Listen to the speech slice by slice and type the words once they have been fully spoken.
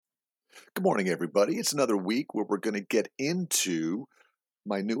Good morning, everybody. It's another week where we're going to get into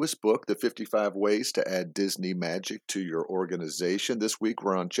my newest book, The 55 Ways to Add Disney Magic to Your Organization. This week,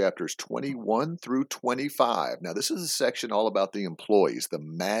 we're on chapters 21 through 25. Now, this is a section all about the employees, the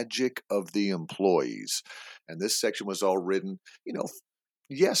magic of the employees. And this section was all written,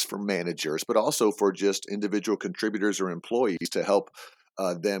 yes, for managers, but also for just individual contributors or employees to help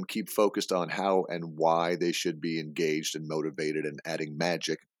them keep focused on how and why they should be engaged and motivated and adding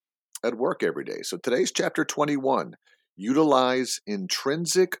magic at work every day. So today's chapter 21, Utilize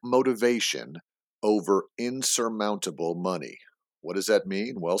Intrinsic Motivation over Insurmountable Money. What does that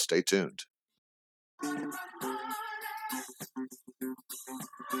mean? Well, stay tuned.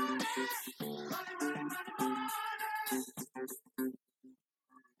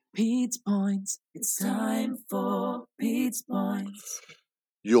 Pete's Points. It's time for Pete's Points.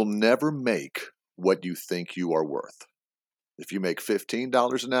 You'll never make what you think you are worth. If you make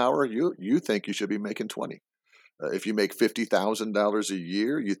 $15 an hour, you think you should be making 20. If you make $50,000 a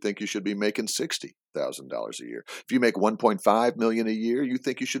year, you think you should be making $60,000 a year. If you make $1.5 million a year, you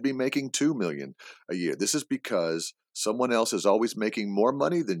think you should be making $2 million a year. This is because someone else is always making more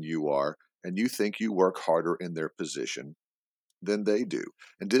money than you are, and you think you work harder in their position than they do.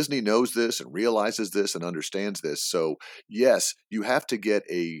 And Disney knows this and realizes this and understands this. So, yes, you have to get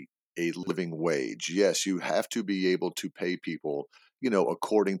a living wage. Yes, you have to be able to pay people,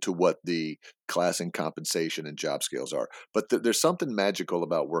 according to what the class and compensation and job scales are. But there's something magical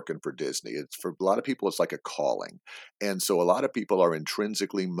about working for Disney. It's for a lot of people, it's like a calling. And so a lot of people are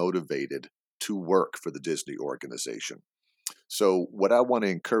intrinsically motivated to work for the Disney organization. So what I want to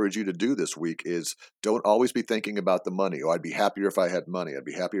encourage you to do this week is don't always be thinking about the money. Oh, I'd be happier if I had money. I'd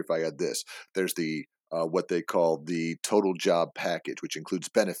be happier if I had this. There's the what they call the total job package, which includes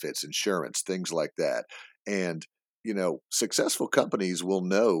benefits, insurance, things like that. And successful companies will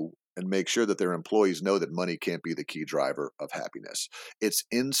know and make sure that their employees know that money can't be the key driver of happiness. It's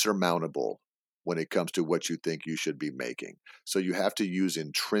insurmountable when it comes to what you think you should be making. So you have to use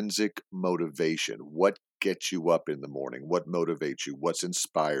intrinsic motivation. What gets you up in the morning? What motivates you? What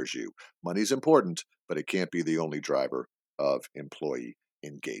inspires you? Money's important, but it can't be the only driver of employee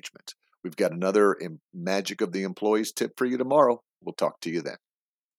engagement. We've got another magic of the employees tip for you tomorrow. We'll talk to you then.